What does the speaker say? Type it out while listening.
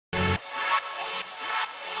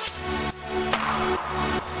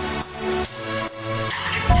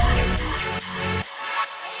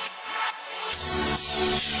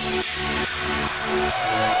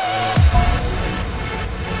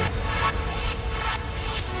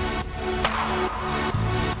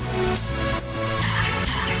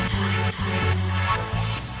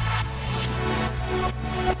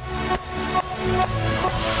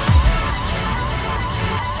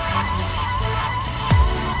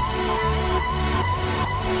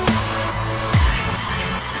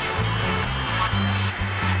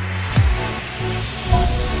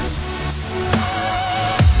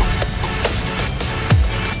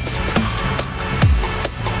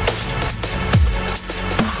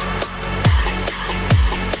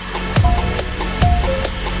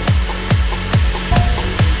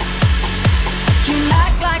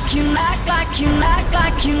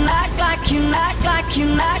act like you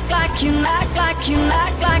act like you act like you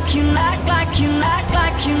act like you act like you act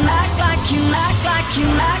like you act like you act like you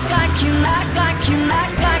act like you act like you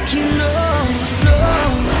act like you know.